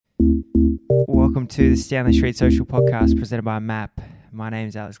Welcome to the Stanley Street Social Podcast presented by MAP. My name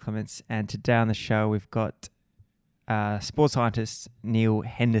is Alex Clements, and today on the show we've got sports scientist Neil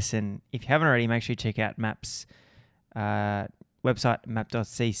Henderson. If you haven't already, make sure you check out MAP's website,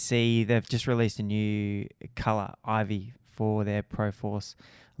 map.cc. They've just released a new colour, Ivy, for their Pro Force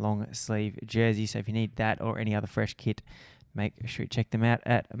long sleeve jersey. So if you need that or any other fresh kit, make sure you check them out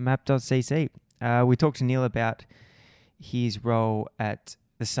at map.cc. We talked to Neil about his role at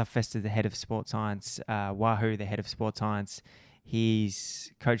the Sufffest as the head of sports science, Wahoo, the head of sports science.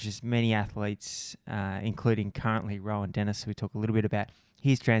 He's coaches many athletes, including currently Rowan Dennis. We talk a little bit about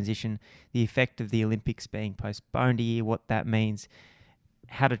his transition, the effect of the Olympics being postponed a year, what that means,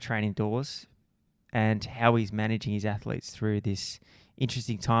 how to train indoors, and how he's managing his athletes through this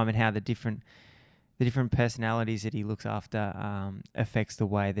interesting time, and how the different personalities that he looks after affects the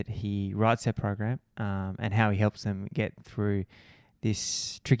way that he writes their program, and how he helps them get through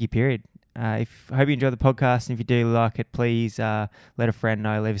this tricky period. I hope you enjoy the podcast, and if you do like it, please let a friend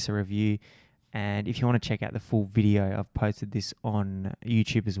know, leave us a review, and if you want to check out the full video, I've posted this on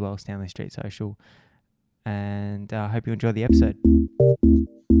YouTube as well, Stanley Street Social, and I hope you enjoy the episode.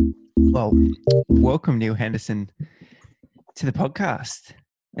 Well, welcome Neil Henderson to the podcast.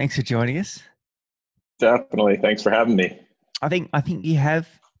 Thanks for joining us. Definitely. Thanks for having me. I think you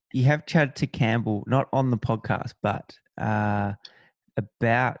have chatted to Campbell, not on the podcast, but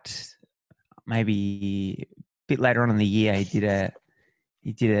about maybe a bit later on in the year. He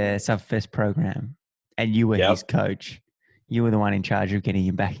did a Sufffest program, and you were his coach. You were the one in charge of getting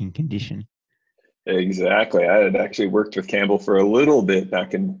him back in condition. Exactly. I had actually worked with Campbell for a little bit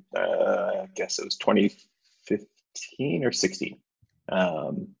back in, I guess it was 2015 or 16.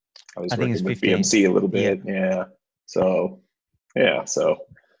 I was working with BMC a little bit. Yeah. So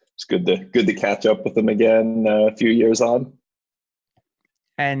it's good to catch up with him again a few years on.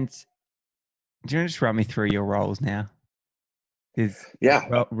 And do you want to just run me through your roles now?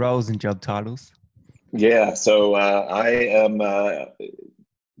 Roles and job titles. Yeah. So I am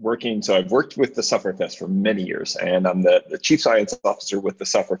working. So I've worked with the Sufferfest for many years, and I'm the chief science officer with the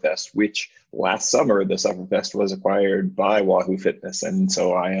Sufferfest, which last summer the Sufferfest was acquired by Wahoo Fitness. And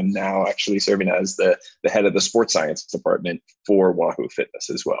so I am now actually serving as the head of the sports science department for Wahoo Fitness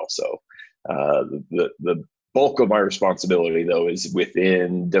as well. So the bulk of my responsibility, though, is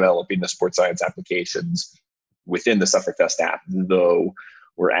within developing the sports science applications within the Sufferfest app, though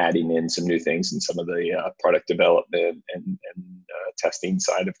we're adding in some new things in some of the product development and testing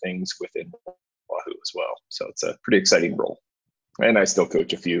side of things within Wahoo as well. So it's a pretty exciting role. And I still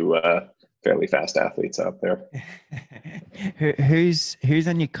coach a few fairly fast athletes out there. Who's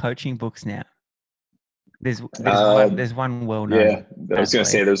on your coaching books now? There's one well-known. Yeah, I was going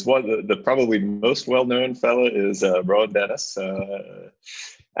to say there's one. The probably most well-known fella is Rowan Dennis,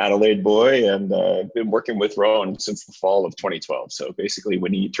 Adelaide boy, and I've been working with Rowan since the fall of 2012. So basically,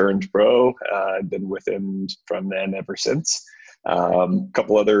 when he turned pro, I've been with him from then ever since. A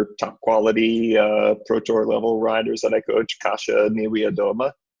couple other top quality Pro Tour level riders that I coach: Kasha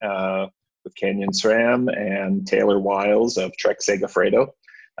Niwiadoma with Canyon SRAM, and Taylor Wiles of Trek Segafredo.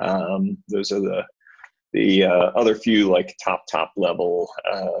 Those are the other few like top level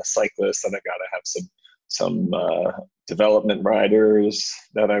cyclists that I got to have some development riders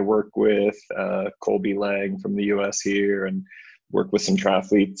that I work with. Colby Lang from the US here, and work with some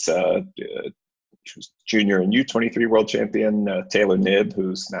triathletes. Junior and U23 world champion Taylor Nibb,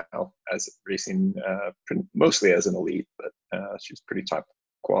 who's now racing mostly as an elite, but she's pretty top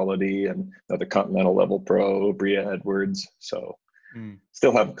quality, and another continental level pro, Bria Edwards. So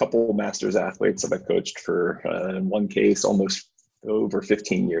still have a couple masters athletes that I've coached for, in one case, almost over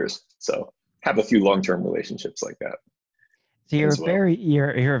 15 years. So have a few long-term relationships like that. So you're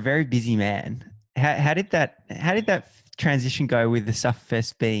a very busy man. How did that transition go with the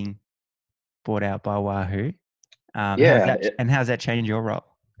Sufffest being bought out by Wahoo? How's that changed your role?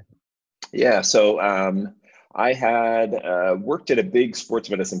 Yeah. So I had worked at a big sports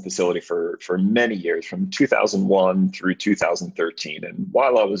medicine facility for many years, from 2001 through 2013. And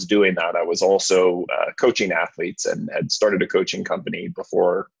while I was doing that, I was also coaching athletes, and had started a coaching company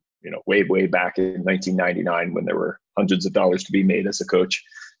before, way back in 1999, when there were hundreds of dollars to be made as a coach.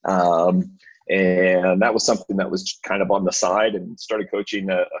 And that was something that was kind of on the side, and started coaching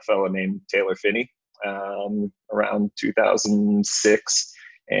a fellow named Taylor Finney around 2006.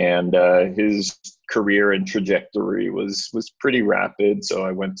 And his career and trajectory was pretty rapid. So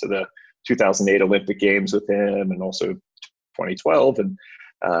I went to the 2008 Olympic Games with him, and also 2012. And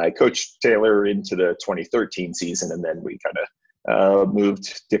I coached Taylor into the 2013 season, and then we kind of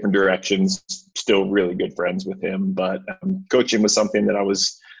moved different directions. Still really good friends with him, but coaching was something that I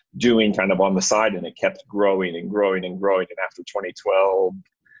was doing kind of on the side, and it kept growing and growing and growing. And after 2012,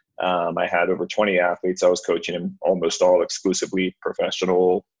 I had over 20 athletes. I was coaching them almost all exclusively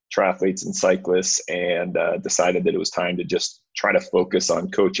professional triathletes and cyclists, and decided that it was time to just try to focus on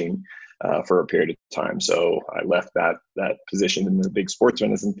coaching for a period of time. So I left that position in the big sports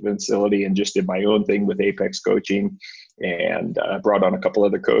medicine facility and just did my own thing with Apex Coaching, and brought on a couple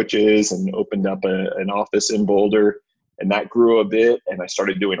other coaches and opened up an office in Boulder. And that grew a bit, and I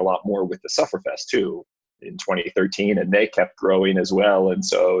started doing a lot more with the Sufferfest too in 2013, and they kept growing as well. And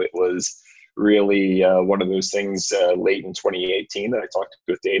so it was really one of those things late in 2018 that I talked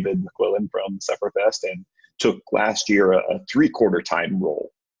with David McQuillan from Sufferfest, and took last year a 3/4 time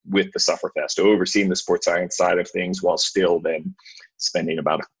role with the Sufferfest, overseeing the sports science side of things while still then spending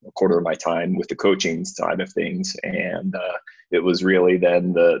about a quarter of my time with the coaching side of things. And it was really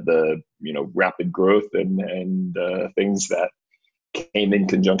then the rapid growth and things that came in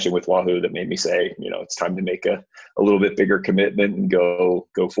conjunction with Wahoo that made me say, it's time to make a little bit bigger commitment and go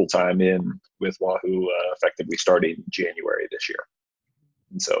full time in with Wahoo, effectively starting January this year.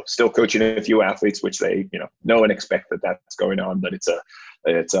 And so still coaching a few athletes, which they, know and expect that that's going on, but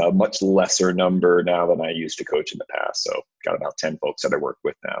it's a much lesser number now than I used to coach in the past. So got about 10 folks that I work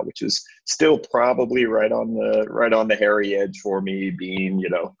with now, which is still probably right on the hairy edge for me, being,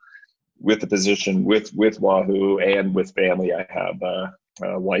 with the position with Wahoo and with family. I have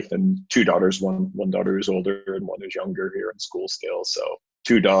a wife and 2 daughters. One daughter is older and one is younger, here in school still. So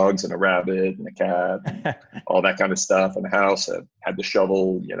 2 dogs and a rabbit and a cat, and all that kind of stuff in the house. I had to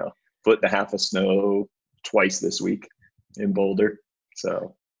shovel, 1.5 foot of snow twice this week in Boulder.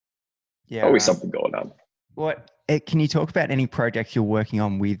 So always something going on. Can you talk about any projects you're working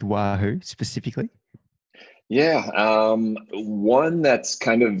on with Wahoo specifically? Yeah, one that's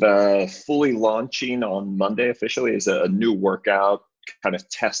kind of fully launching on Monday officially is a new workout kind of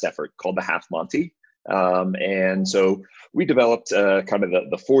test effort called the Half Monty. And so we developed kind of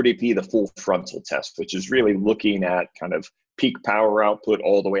the 4DP, the full frontal test, which is really looking at kind of peak power output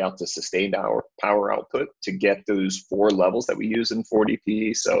all the way out to sustained power output to get those 4 levels that we use in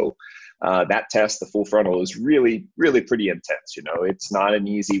 4DP. So that test, the full frontal, is really, really pretty intense. It's not an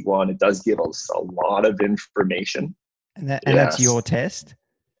easy one. It does give us a lot of information. And that's your test?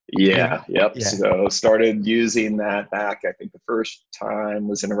 Yeah. Yep. Yeah. So started using that back. I think the first time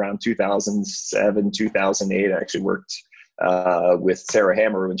was in around 2007, 2008. I actually worked with Sarah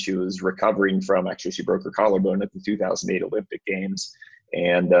Hammer when she was recovering from, she broke her collarbone at the 2008 Olympic Games.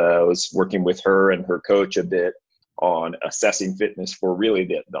 And I was working with her and her coach a bit on assessing fitness for really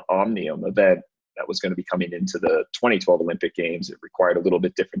the Omnium event that was going to be coming into the 2012 Olympic Games. It required a little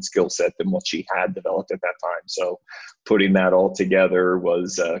bit different skill set than what she had developed at that time. So putting that all together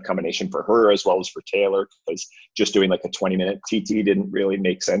was a combination for her as well as for Taylor, because just doing like a 20-minute TT didn't really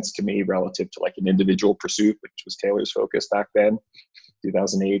make sense to me relative to like an individual pursuit, which was Taylor's focus back then,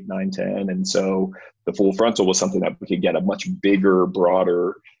 2008, 9, 10. And so the full frontal was something that we could get a much bigger,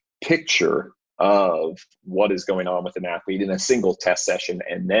 broader picture of what is going on with an athlete in a single test session,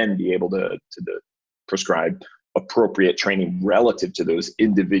 and then be able to prescribe appropriate training relative to those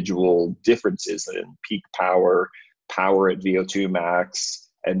individual differences in peak power at VO2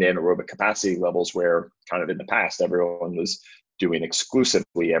 max, and then aerobic capacity levels, where kind of in the past, everyone was doing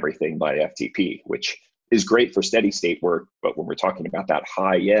exclusively everything by FTP, which is great for steady state work. But when we're talking about that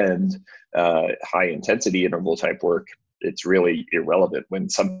high end, high intensity interval type work, it's really irrelevant. When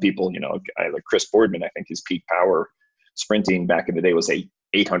some people, like Chris Boardman, I think his peak power sprinting back in the day was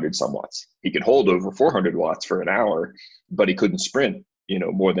 800 some watts. He could hold over 400 watts for an hour, but he couldn't sprint,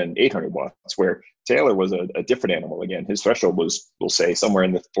 more than 800 watts, where Taylor was a different animal. Again, his threshold was, we'll say, somewhere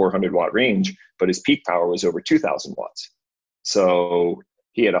in the 400 watt range, but his peak power was over 2000 watts. So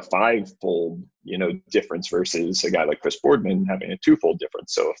he had a 5-fold, difference versus a guy like Chris Boardman having a 2-fold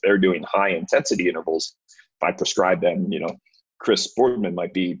difference. So if they're doing high intensity intervals, if I prescribe them, Chris Boardman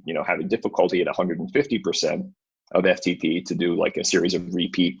might be, having difficulty at 150% of FTP to do like a series of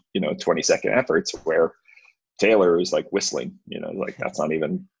repeat, 20-second efforts, where Taylor is like whistling, like that's not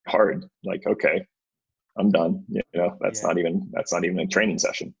even hard. Like, okay, I'm done. That's not even a training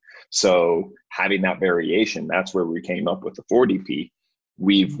session. So having that variation, that's where we came up with the 4DP.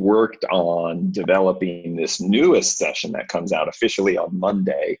 We've worked on developing this newest session that comes out officially on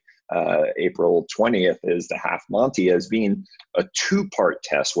Monday, April 20th, is the Half Monty, as being a 2-part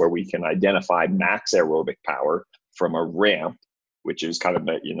test where we can identify max aerobic power from a ramp, which is kind of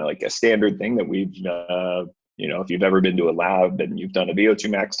like a standard thing that we've, if you've ever been to a lab and you've done a VO2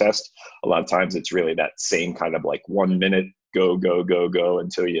 max test, a lot of times it's really that same kind of like 1 minute, go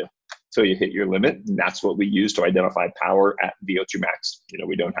until you till you hit your limit. And that's what we use to identify power at VO2 max.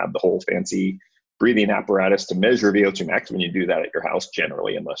 We don't have the whole fancy breathing apparatus to measure VO2 max when you do that at your house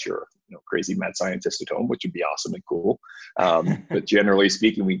generally, unless you're crazy mad scientist at home, which would be awesome and cool. But generally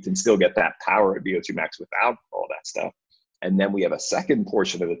speaking, we can still get that power at VO2 max without all that stuff. And then we have a second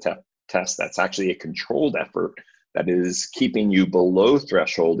portion of the test that's actually a controlled effort that is keeping you below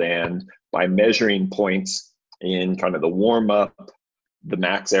threshold. And by measuring points in kind of the warm up, the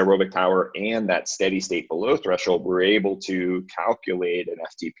max aerobic power, and that steady state below threshold, we're able to calculate an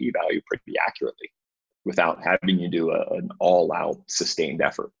FTP value pretty accurately without having you do an all-out sustained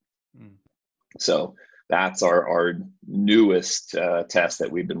effort. So that's our newest test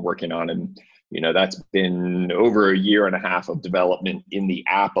that we've been working on. And that's been over a year and a half of development in the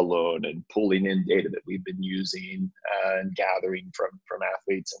app alone, and pulling in data that we've been using and gathering from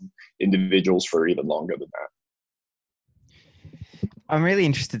athletes and individuals for even longer than that. I'm really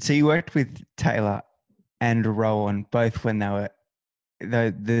interested. So you worked with Taylor and Rowan both when they were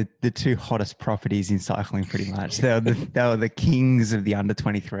the two hottest properties in cycling, pretty much. They were the kings of the under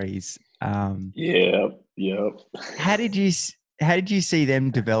 23s. Yep. How did you see them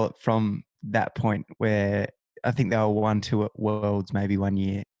develop from that point where I think they were 1-2 at Worlds maybe one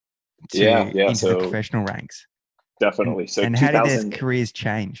year into the professional ranks? Definitely. And how did their careers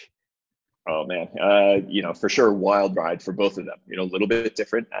change? Oh man, for sure, wild ride for both of them. A little bit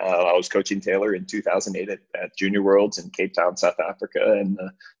different. I was coaching Taylor in 2008 at Junior Worlds in Cape Town, South Africa, and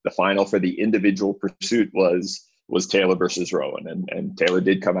the final for the individual pursuit was Taylor versus Rowan, and Taylor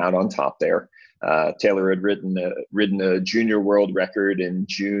did come out on top there. Taylor had ridden a Junior World record in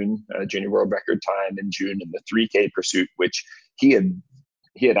June, Junior World record time in June in the 3K pursuit, which he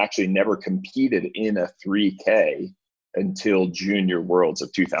had actually never competed in a 3K until Junior Worlds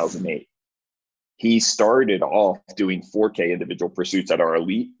of 2008. He started off doing 4K individual pursuits at our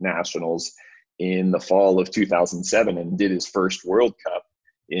elite nationals in the fall of 2007 and did his first World Cup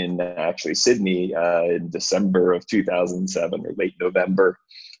in actually Sydney in December of 2007 or late November,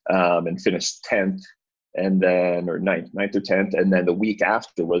 and finished 10th and then, or 9th or 10th. And then the week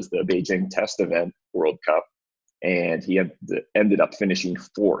after was the Beijing Test Event World Cup. And he ended up finishing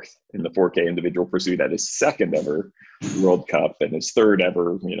 4th in the 4K individual pursuit at his second ever World Cup and his third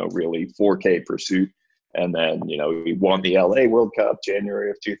ever, really 4K pursuit. And then, he won the LA World Cup January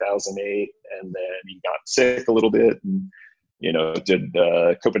of 2008, and then he got sick a little bit and, did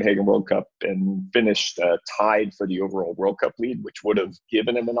the Copenhagen World Cup and finished tied for the overall World Cup lead, which would have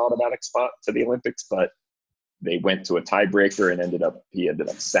given him an automatic spot to the Olympics, but they went to a tiebreaker and he ended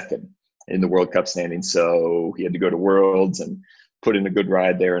up second in the World Cup standing. So he had to go to Worlds and put in a good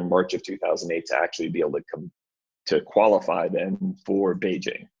ride there in March of 2008 to actually be able to come to qualify then for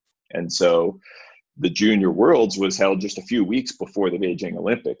Beijing. And so the Junior Worlds was held just a few weeks before the Beijing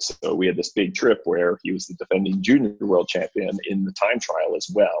Olympics. So we had this big trip where he was the defending Junior World Champion in the time trial as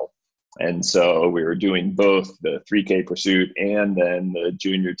well. And so we were doing both the 3K pursuit and then the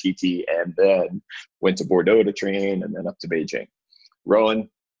Junior TT, and then went to Bordeaux to train and then up to Beijing. Rowan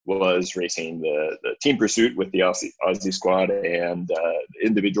was racing the team pursuit with the Aussie squad and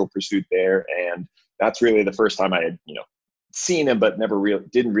individual pursuit there. And that's really the first time I had, seen him, but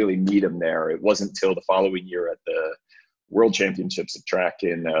didn't really meet him there. It wasn't until the following year at the World Championships of track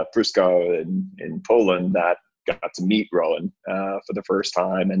in Pruszcz in Poland that got to meet Rowan for the first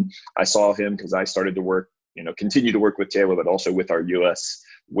time. And I saw him because I started to work, continue to work with Taylor, but also with our U.S.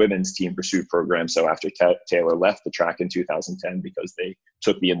 women's team pursuit program. So after Taylor left the track in 2010, because they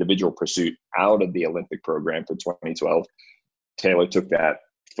took the individual pursuit out of the Olympic program for 2012, Taylor took that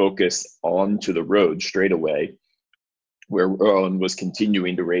focus onto the road straight away, where Rowan was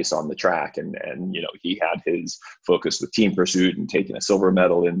continuing to race on the track. And he had his focus with team pursuit and taking a silver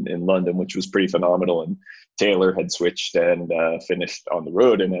medal in London, which was pretty phenomenal. And Taylor had switched and finished on the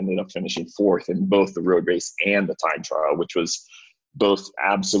road and ended up finishing 4th in both the road race and the time trial, which was both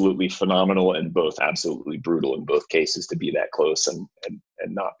absolutely phenomenal and both absolutely brutal in both cases, to be that close and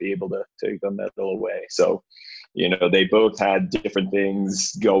not be able to take the medal away. So, they both had different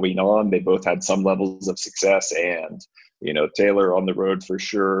things going on. They both had some levels of success, and, Taylor on the road for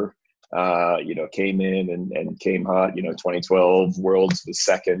sure, came in and came hot. 2012 Worlds was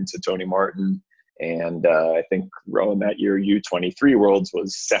second to Tony Martin. And I think Rowan that year, U23 Worlds,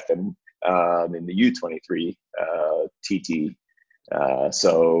 was second in the U23 TT.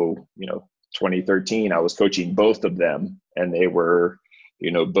 So 2013, I was coaching both of them, and they were,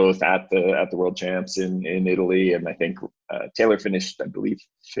 both at the World Champs in Italy. And I think Taylor finished, I believe,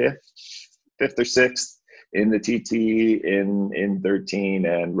 fifth or sixth in the TT in 13,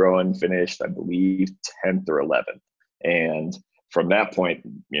 and Rowan finished, I believe, 10th or 11th. And from that point,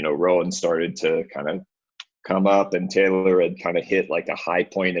 Rowan started to kind of come up, and Taylor had kind of hit like a high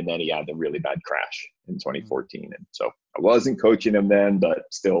point, and then he had the really bad crash in 2014. And so I wasn't coaching him then, but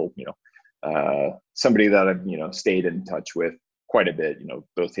still, somebody that I've, stayed in touch with quite a bit,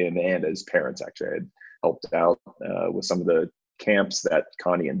 both him and his parents. Actually, I had helped out with some of the camps that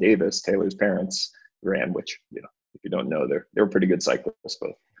Connie and Davis, Taylor's parents, ran, which, if you don't know, they're pretty good cyclists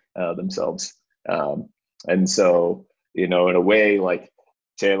both themselves. And so, in a way, like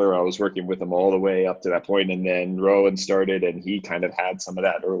Taylor, I was working with him all the way up to that point, and then Rowan started, and he kind of had some of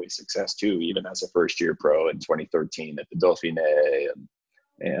that early success too, even as a first-year pro in 2013 at the Dauphiné,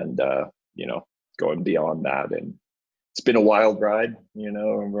 and going beyond that. And it's been a wild ride,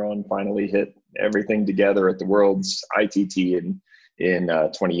 and Rowan finally hit everything together at the World's ITT in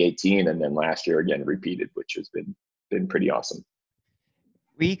 2018, and then last year again repeated, which has been pretty awesome.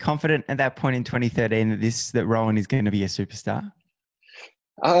 Were you confident at that point in 2013 that Rowan is going to be a superstar?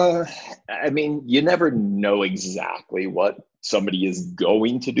 I mean, you never know exactly what somebody is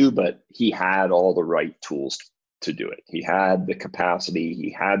going to do, but he had all the right tools to do it. He had the capacity,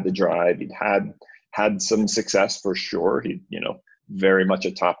 he had the drive, he'd had some success for sure. He, very much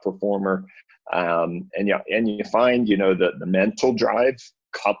a top performer. And you find, the mental drive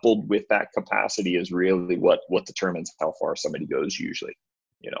coupled with that capacity is really what determines how far somebody goes usually.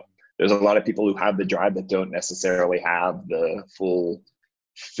 There's a lot of people who have the drive that don't necessarily have the full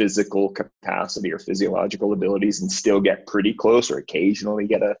physical capacity or physiological abilities and still get pretty close, or occasionally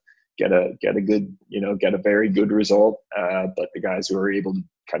get a good, get a very good result. But the guys who are able to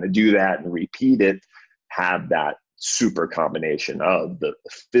kind of do that and repeat it have that super combination of the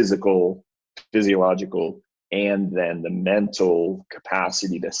physical, physiological, and then the mental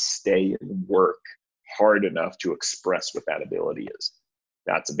capacity to stay and work hard enough to express what that ability is.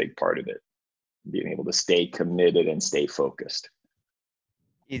 That's a big part of it. Being able to stay committed and stay focused.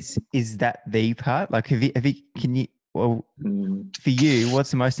 Is that the part? Like, for you,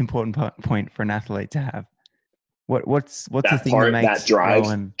 what's the most important point for an athlete to have? What's the thing that makes that drive?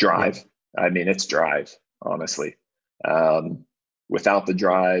 Rowan, drive. Yeah. I mean, it's drive, honestly. Without the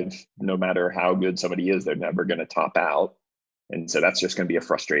drive, no matter how good somebody is, they're never going to top out. And so that's just going to be a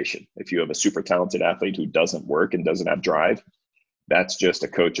frustration. If you have a super talented athlete who doesn't work and doesn't have drive, that's just a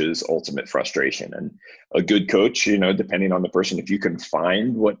coach's ultimate frustration. And a good coach, depending on the person, if you can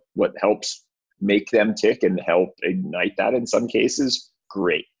find what helps make them tick and help ignite that in some cases,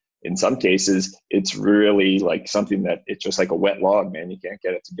 great. In some cases, it's really like something that it's just like a wet log, man. You can't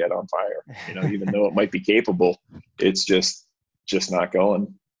get it to get on fire. Even though it might be capable, it's just not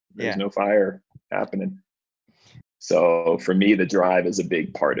going. There's no fire happening. So for me, the drive is a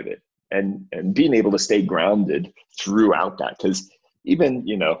big part of it. And being able to stay grounded throughout that, because even,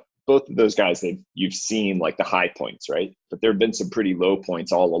 both of those guys, you've seen like the high points, right? But there have been some pretty low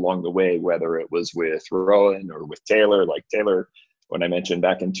points all along the way, whether it was with Rowan or with Taylor. Like Taylor, when I mentioned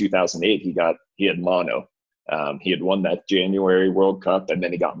back in 2008, he had mono. He had won that January World Cup, and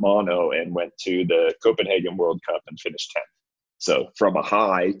then he got mono and went to the Copenhagen World Cup and finished 10th. So from a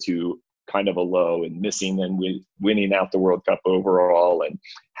high to kind of a low, and missing and winning out the World Cup overall, and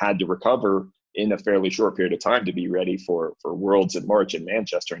had to recover in a fairly short period of time to be ready for Worlds in March in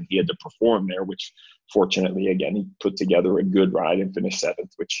Manchester. And he had to perform there, which fortunately, again, he put together a good ride and finished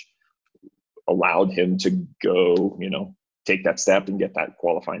 7th, which allowed him to go, take that step and get that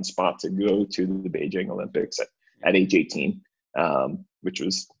qualifying spot to go to the Beijing Olympics at age 18, which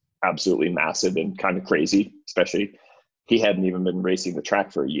was absolutely massive and kind of crazy, especially he hadn't even been racing the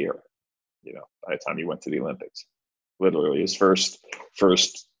track for a year, by the time he went to the Olympics. Literally his first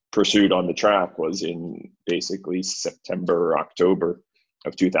pursuit on the track was in basically September, October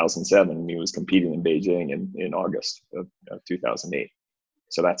of 2007. And he was competing in Beijing in August of 2008.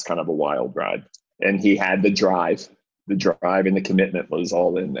 So that's kind of a wild ride. And he had the drive and the commitment was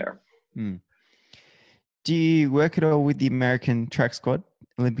all in there. Do you work at all with the American track squad,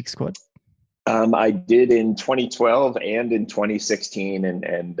 Olympic squad? I did in 2012 and in 2016.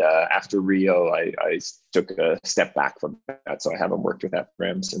 And after Rio, I took a step back from that. So I haven't worked with that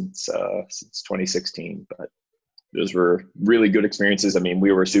program since 2016, but those were really good experiences. I mean,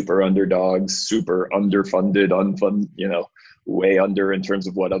 we were super underdogs, super underfunded, way under in terms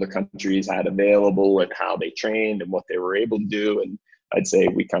of what other countries had available and how they trained and what they were able to do. And I'd say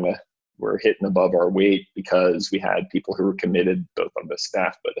we kind of were hitting above our weight because we had people who were committed both on the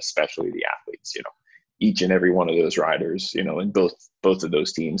staff, but especially the athletes, each and every one of those riders, in both of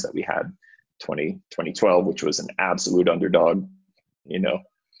those teams that we had 2012, which was an absolute underdog,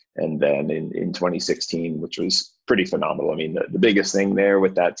 and then in 2016, which was pretty phenomenal. I mean, the biggest thing there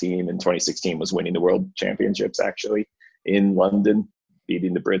with that team in 2016 was winning the world championships, actually. in London,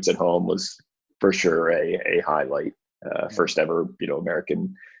 beating the Brits at home was for sure a highlight. First ever,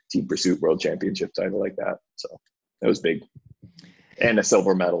 American team pursuit world championship title like that. So that was big. And a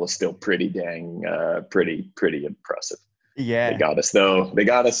silver medal is still pretty dang, pretty impressive. Yeah. They got us though. They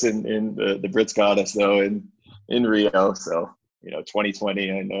got us in the Brits got us though in Rio. So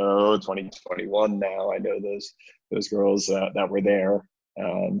 2020, I know 2021 now. I know those girls that were there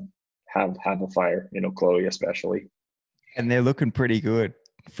have a fire. Chloe especially. And they're looking pretty good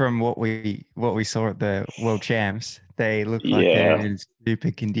from what we saw at the World Champs. They look like they're in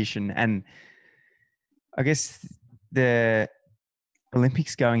super condition. And I guess the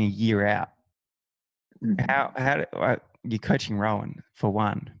Olympics going a year out. How you're coaching Rowan for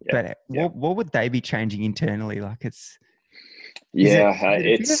one, but what would they be changing internally? Like it's a bit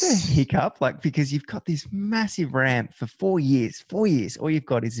of a hiccup, like because you've got this massive ramp for 4 years. 4 years, all you've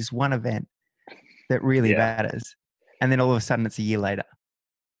got is this one event that really matters, and then all of a sudden it's a year later.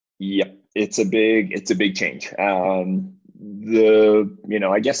 Yep, it's a big change.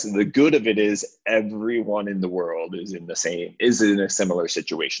 I guess the good of it is everyone in the world is in a similar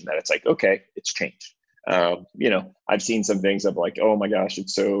situation that it's like, okay, it's changed. I've seen some things of like, oh my gosh,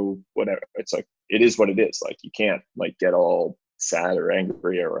 it's so whatever. It's like, it is what it is. Like you can't like get all sad or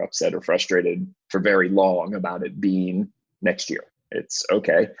angry or upset or frustrated for very long about it being next year. It's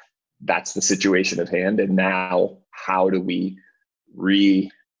okay. That's the situation at hand. And now how do we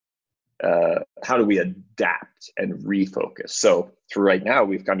adapt and refocus? So for right now,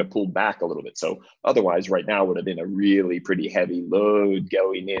 we've kind of pulled back a little bit. So otherwise right now would have been a really pretty heavy load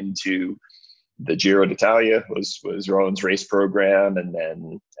going into the Giro d'Italia was Rowan's race program. And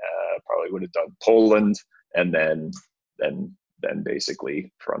then probably would have done Poland and then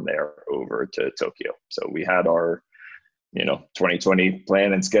basically from there over to Tokyo. So we had our 2020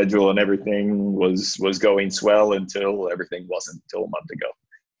 plan and schedule and everything was going swell until everything wasn't until a month ago.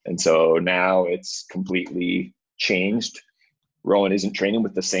 And so now it's completely changed. Rowan isn't training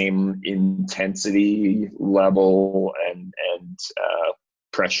with the same intensity level and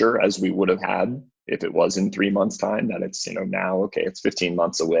pressure as we would have had if it was in 3 months' time. That it's now okay, it's 15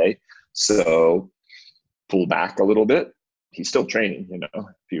 months away. So pull back a little bit. He's still training. I don't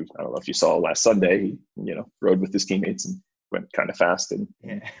know if you saw last Sunday, he rode with his teammates and went kind of fast and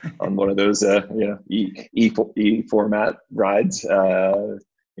on one of those E format rides.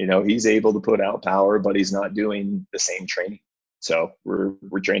 He's able to put out power, but he's not doing the same training. So we're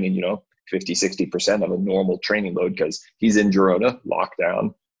training 50-60% of a normal training load because he's in Girona,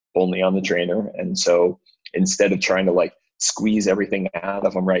 lockdown, only on the trainer. And so instead of trying to like squeeze everything out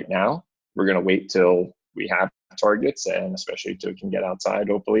of him right now, we're going to wait till we have targets, and especially till he can get outside,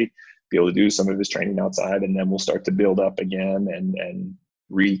 hopefully be able to do some of his training outside, and then we'll start to build up again and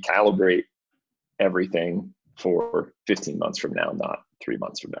recalibrate everything for 15 months from now, not 3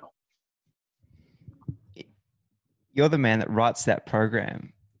 months from now. You're the man that writes that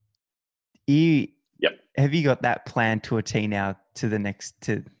program. Have you got that plan to a T now to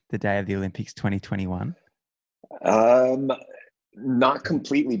the day of the Olympics 2021? Not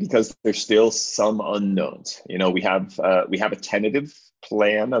completely, because there's still some unknowns. We have a tentative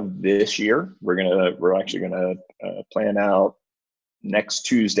plan of this year. We're actually gonna plan out next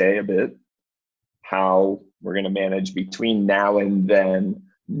Tuesday a bit how we're gonna manage between now and then,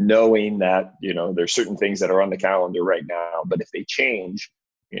 knowing that there's certain things that are on the calendar right now, but if they change,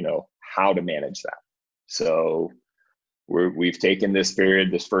 how to manage that. So we've taken this period,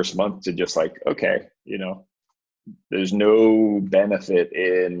 this first month, to just like, okay, there's no benefit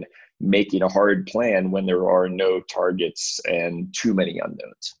in making a hard plan when there are no targets and too many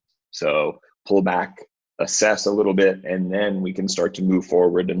unknowns. So pull back, assess a little bit, and then we can start to move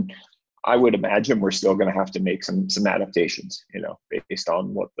forward. And I would imagine we're still going to have to make some adaptations, based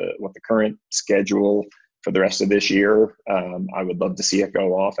on what the current schedule for the rest of this year. I would love to see it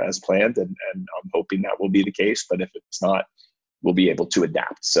go off as planned, and I'm hoping that will be the case. But if it's not, we'll be able to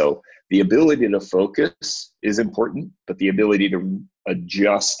adapt. So the ability to focus is important, but the ability to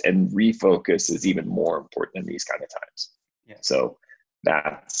adjust and refocus is even more important in these kind of times. Yeah. So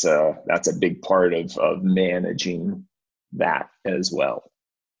that's a big part of managing that as well.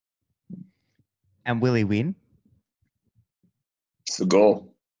 And will he win? It's the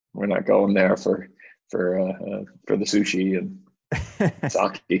goal. We're not going there for the sushi and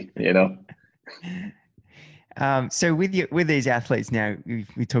sake, So with these athletes now,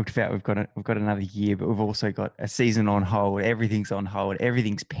 we talked about we've got another year, but we've also got a season on hold. Everything's on hold.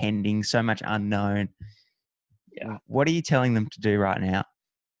 Everything's pending. So much unknown. Yeah. What are you telling them to do right now?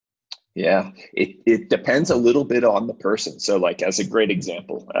 Yeah, it depends a little bit on the person. So like, as a great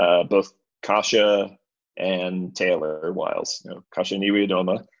example, both Kasia and Taylor Wiles. Kasia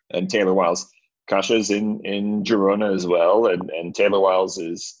Niewiadoma and Taylor Wiles. Kasia's in Girona as well, and Taylor Wiles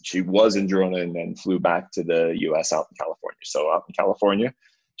she was in Girona and then flew back to the U.S. out in California. So out in California,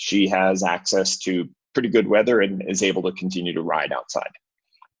 she has access to pretty good weather and is able to continue to ride outside.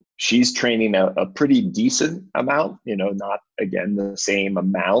 She's training a pretty decent amount, not again the same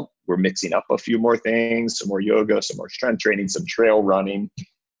amount. We're mixing up a few more things, some more yoga, some more strength training, some trail running,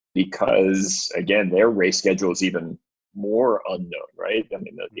 because again, their race schedule is even more unknown, right? I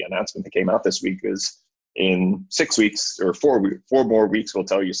mean, the announcement that came out this week is in 6 weeks or 4 more weeks, we'll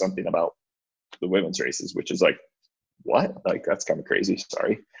tell you something about the women's races, which is like, what? Like, that's kind of crazy.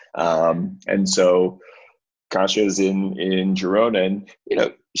 Sorry. And so Kasia's in Girona,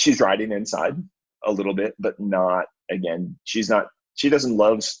 and, she's riding inside a little bit, but not, again, she doesn't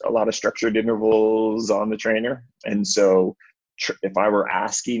love a lot of structured intervals on the trainer. And so if I were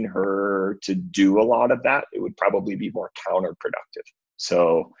asking her to do a lot of that, it would probably be more counterproductive.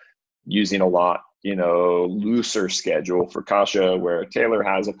 So using a lot, looser schedule for Kasia, where Taylor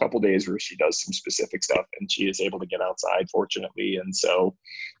has a couple days where she does some specific stuff and she is able to get outside, fortunately. And so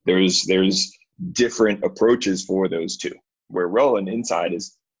there's different approaches for those two, where Rowan inside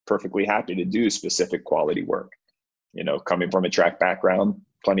is perfectly happy to do specific quality work. Coming from a track background,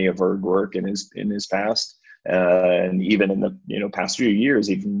 plenty of erg work in his past. And even in the past few years,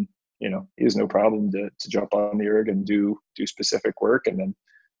 even he has no problem to jump on the erg and do specific work, and then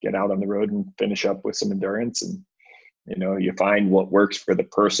get out on the road and finish up with some endurance. And you find what works for the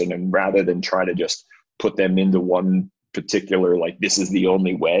person, and rather than try to just put them into one particular, like, this is the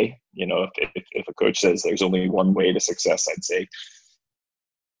only way. If a coach says there's only one way to success, I'd say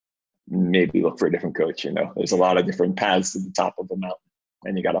maybe look for a different coach. There's a lot of different paths to the top of the mountain.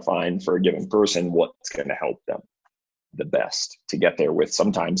 And you got to find for a given person what's going to help them the best to get there, with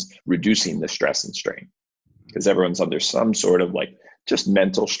sometimes reducing the stress and strain, because everyone's under some sort of like just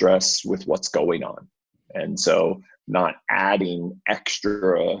mental stress with what's going on. And so not adding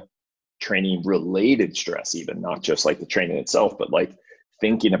extra training related stress, even not just like the training itself, but like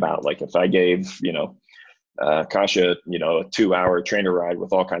thinking about, like, if I gave, Kasia, a 2-hour trainer ride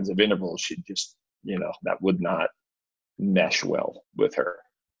with all kinds of intervals, she'd just, that would not mesh well with her.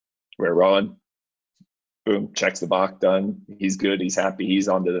 Where Rowan, boom, checks the box, done. He's good. He's happy. He's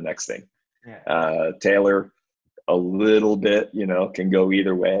on to the next thing. Yeah. Taylor, a little bit, can go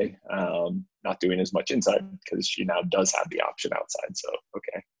either way. Not doing as much inside because she now does have the option outside. So,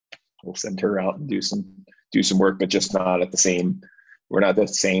 okay, we'll send her out and do some work, but just not at the same, we're not the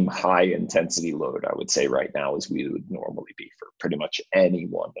same high intensity load, I would say, right now as we would normally be for pretty much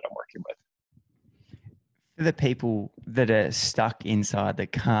anyone that I'm working with. For the people that are stuck inside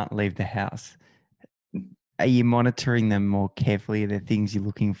that can't leave the house, are you monitoring them more carefully? Are there things you're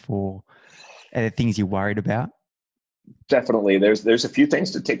looking for? Are there things you're worried about? Definitely. There's a few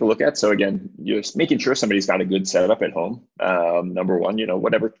things to take a look at. So again, just making sure somebody's got a good setup at home. Number one,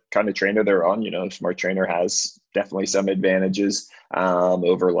 whatever kind of trainer they're on, Smart Trainer has definitely some advantages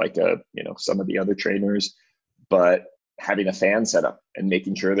over like some of the other trainers, but having a fan set up and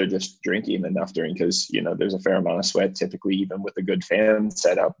making sure they're just drinking enough during, because, there's a fair amount of sweat typically, even with a good fan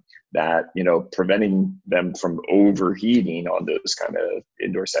setup, that, preventing them from overheating on those kind of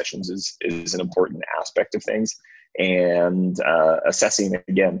indoor sessions is an important aspect of things. And assessing,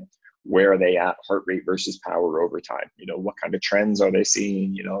 again, where are they at heart rate versus power over time? What kind of trends are they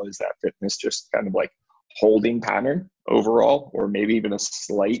seeing? Is that fitness just kind of like holding pattern overall, or maybe even a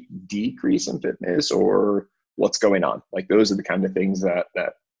slight decrease in fitness, or what's going on? Like, those are the kind of things that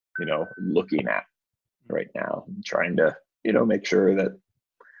looking at right now, trying to make sure that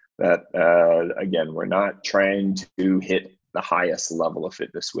again, we're not trying to hit the highest level of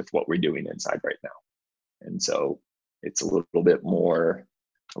fitness with what we're doing inside right now. And so it's a little bit more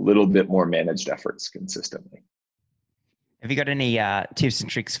managed efforts consistently. Have you got any tips and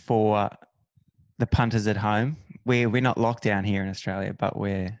tricks for the punters at home? We're not locked down here in Australia, but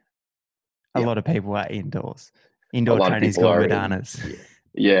a lot of people are indoors. Indoor training's gone bananas.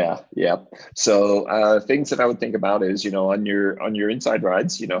 Yeah. So things that I would think about is, on your inside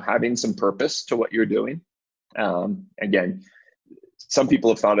rides, having some purpose to what you're doing. Again, some people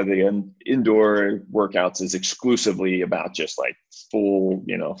have thought of the indoor workouts as exclusively about just like full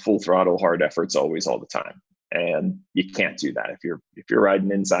throttle hard efforts always, all the time. And you can't do that. If you're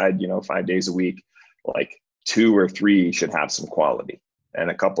riding inside, 5 days a week, like 2 or 3 should have some quality, and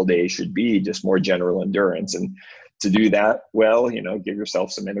a couple days should be just more general endurance. And to do that well, give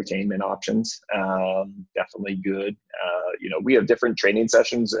yourself some entertainment options. Definitely good. We have different training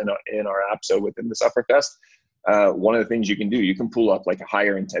sessions in our app. So within the Sufferfest, one of the things you can do, you can pull up like a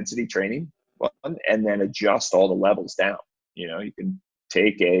higher intensity training, fun, and then adjust all the levels down. You can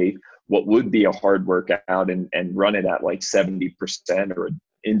take what would be a hard workout and run it at like 70%, or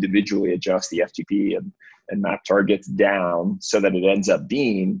individually adjust the FTP and map targets down so that it ends up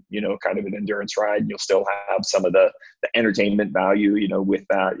being, kind of an endurance ride. You'll still have some of the entertainment value, with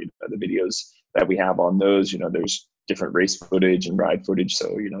that, the videos that we have on those, there's different race footage and ride footage.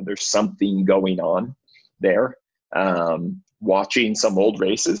 So, there's something going on there. Watching some old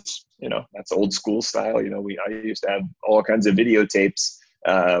races, that's old school style. I used to have all kinds of videotapes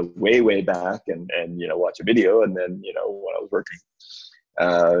way back and watch a video. And then, when I was working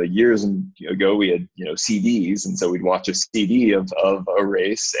years ago, we had, CDs. And so we'd watch a CD of a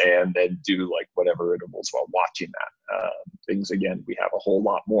race and then do like whatever intervals while watching that. Things, again, we have a whole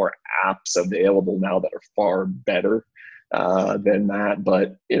lot more apps available now that are far better than that.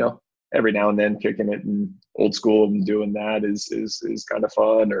 But, every now and then kicking it in old school and doing that is kind of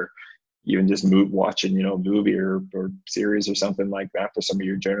fun. Or even just watching, a movie or series or something like that for some of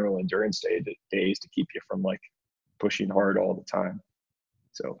your general endurance days to keep you from like pushing hard all the time.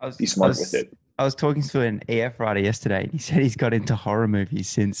 So be smart with it. I was talking to an EF rider yesterday, and he said he's got into horror movies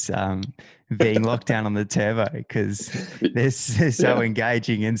since being locked down on the turbo, because they're so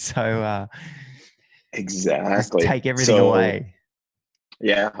engaging and so exactly take everything away.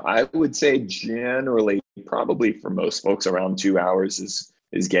 Yeah, I would say generally, probably for most folks, around 2 hours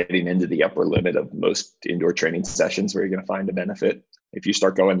is getting into the upper limit of most indoor training sessions where you're going to find a benefit. If you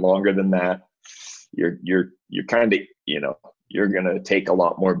start going longer than that, you're kind of, you're going to take a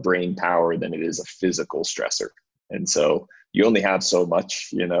lot more brain power than it is a physical stressor. And so you only have so much,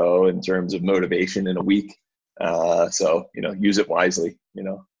 in terms of motivation in a week. So, use it wisely,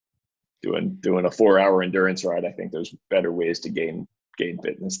 doing a 4-hour endurance ride. I think there's better ways to gain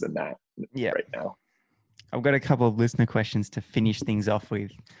fitness than that right now. I've got a couple of listener questions to finish things off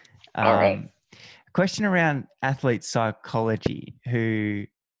with. All right. A question around athlete psychology.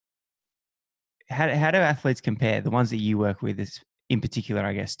 How do athletes compare? The ones that you work with is in particular,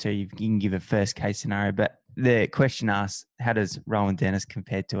 I guess, too. You can give a first case scenario, but the question asks, how does Rowan Dennis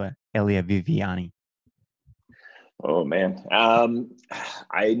compare to Elia Viviani? Oh man.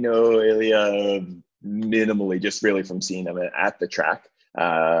 I know Elia minimally, just really from seeing him at the track.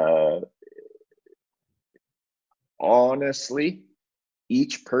 Honestly,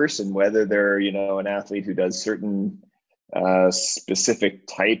 each person, whether they're, an athlete who does certain specific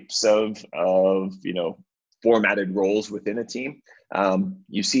types of formatted roles within a team,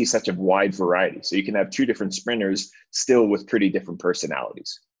 you see such a wide variety. So you can have two different sprinters still with pretty different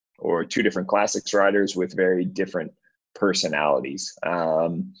personalities, or two different classics riders with very different personalities.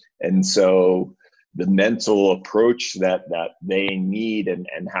 And so the mental approach that they need and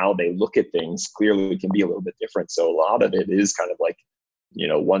how they look at things clearly can be a little bit different. So a lot of it is kind of like,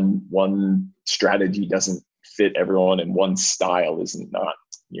 one strategy doesn't fit everyone, and one style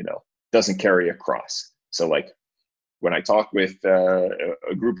doesn't carry across. So like when I talk with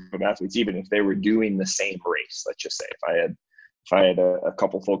a group of athletes, even if they were doing the same race, let's just say if I had a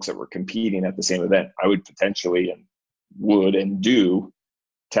couple folks that were competing at the same event, I would potentially and would and do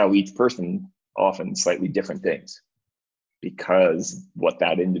tell each person often slightly different things, because what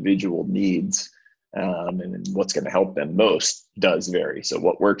that individual needs and what's going to help them most does vary. So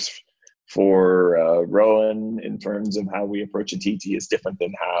what works for Rowan in terms of how we approach a TT is different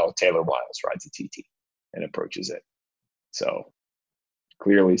than how Taylor Wiles rides a TT and approaches it. So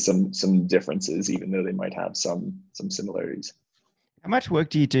clearly some differences, even though they might have some similarities. How much work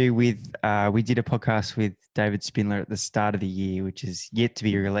do you do with, we did a podcast with David Spindler at the start of the year, which is yet to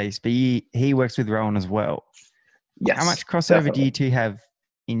be released, but he works with Rowan as well. Yes. How much crossover definitely do you two have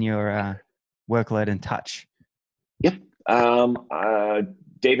in your workload and touch? Yep.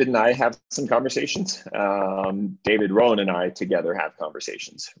 David and I have some conversations. David, Rowan, and I together have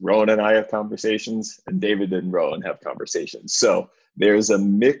conversations. Rowan and I have conversations, and David and Rowan have conversations. So there's a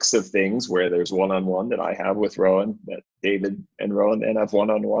mix of things where there's one-on-one that I have with Rowan, that David and Rowan then have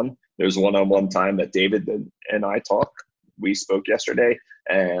one-on-one. There's one-on-one time that David and I talk. We spoke yesterday,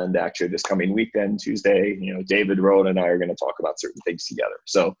 and actually this coming weekend, Tuesday, David, Rowan, and I are going to talk about certain things together.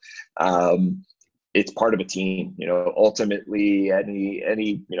 So it's part of a team. Ultimately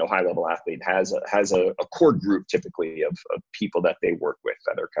any high level athlete has a core group typically of people that they work with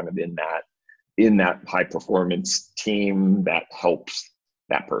that are kind of in that high performance team that helps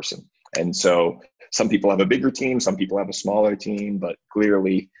that person. And so some people have a bigger team, some people have a smaller team, but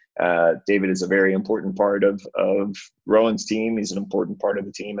clearly David is a very important part of Rowan's team. He's an important part of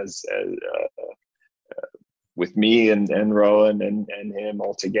the team as with me and Rowan and him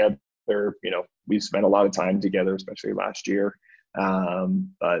all together. We've spent a lot of time together, especially last year.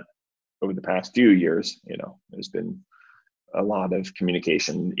 But over the past few years, there's been a lot of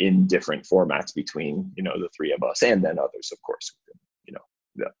communication in different formats between, the three of us, and then others, of course,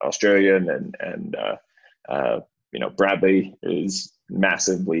 Australia and Bradley is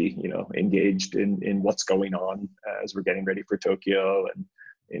massively, engaged in what's going on as we're getting ready for Tokyo. And,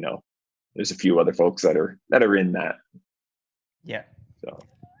 there's a few other folks that are in that. Yeah. So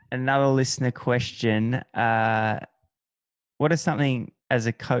another listener question. What is something as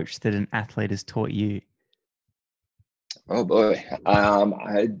a coach that an athlete has taught you? Oh boy.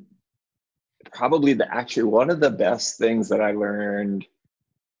 I probably one of the best things that I learned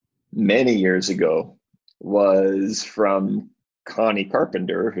many years ago was from Connie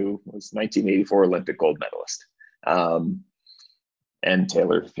Carpenter, who was 1984 Olympic gold medalist, and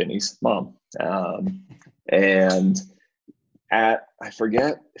Taylor Finney's mom. And I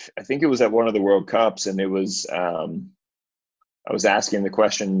think it was at one of the World Cups, and it was, I was asking the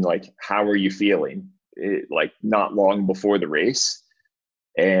question, like, how are you feeling? Like not long before the race.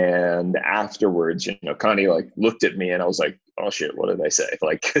 And afterwards, Connie like looked at me, and I was like, oh shit, what did I say?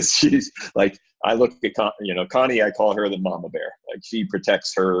 Like, cause she's like, I look at Connie, I call her the mama bear. Like she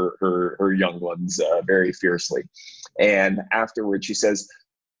protects her young ones very fiercely. And afterwards she says,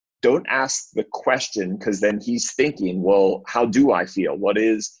 don't ask the question, because then he's thinking, well, how do I feel?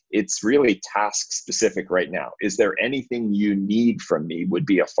 It's really task specific right now. Is there anything you need from me would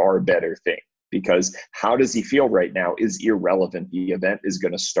be a far better thing, because how does he feel right now is irrelevant. The event is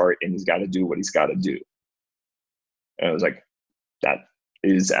going to start and he's got to do what he's got to do. And I was like, that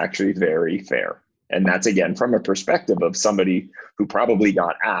is actually very fair. And that's, again, from a perspective of somebody who probably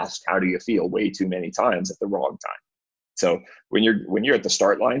got asked, how do you feel, way too many times at the wrong time. So when you're at the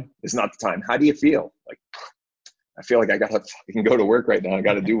start line, it's not the time. How do you feel? Like, I feel like I got to fucking go to work right now. I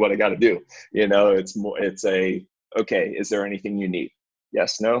got to do what I got to do. Okay, is there anything you need?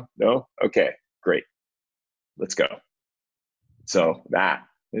 Yes, no. Okay, great. Let's go. So that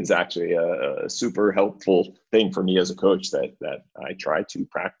is actually a super helpful thing for me as a coach that I try to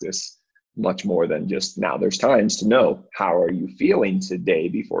practice much more than just now. There's times to know, how are you feeling today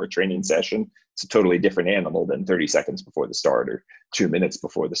before a training session? It's a totally different animal than 30 seconds before the start or 2 minutes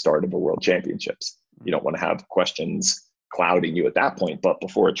before the start of a world championships. You don't want to have questions clouding you at that point, but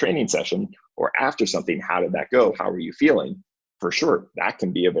before a training session or after something, how did that go? How are you feeling? For sure, that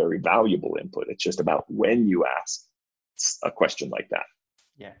can be a very valuable input. It's just about when you ask a question like that.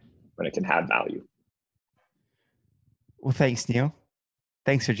 Yeah. When it can have value. Well, thanks, Neil.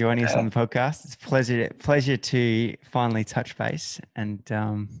 Thanks for joining us on the podcast. It's a pleasure to finally touch base, and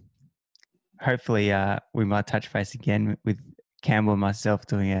hopefully we might touch base again with Campbell and myself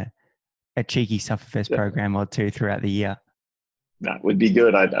doing a cheeky Sufferfest program or two throughout the year. That would be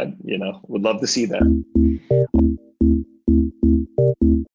good. I would love to see that.